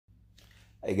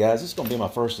Hey guys, this is going to be my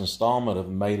first installment of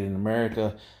the Made in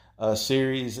America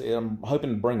series. I'm hoping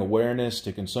to bring awareness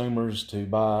to consumers to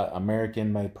buy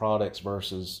American-made products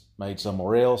versus made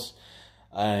somewhere else.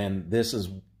 And this is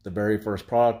the very first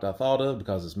product I thought of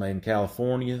because it's made in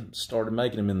California. Started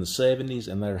making them in the 70s,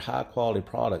 and they're high-quality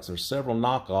products. There's several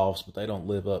knockoffs, but they don't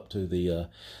live up to the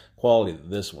quality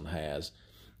that this one has.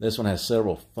 This one has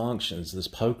several functions. This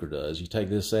poker does. You take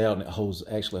this out, and it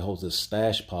actually holds this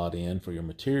stash pot in for your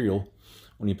material.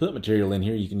 When you put material in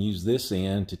here, you can use this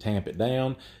end to tamp it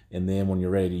down, and then when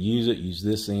you're ready to use it, use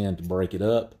this end to break it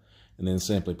up, and then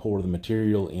simply pour the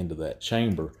material into that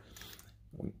chamber.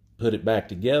 Put it back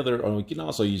together, or we can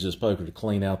also use this poker to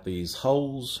clean out these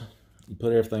holes. You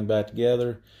put everything back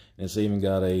together, and it's even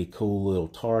got a cool little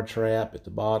tar trap at the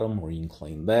bottom where you can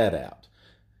clean that out.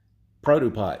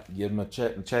 Proto, give them a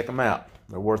check and check them out.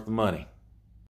 They're worth the money.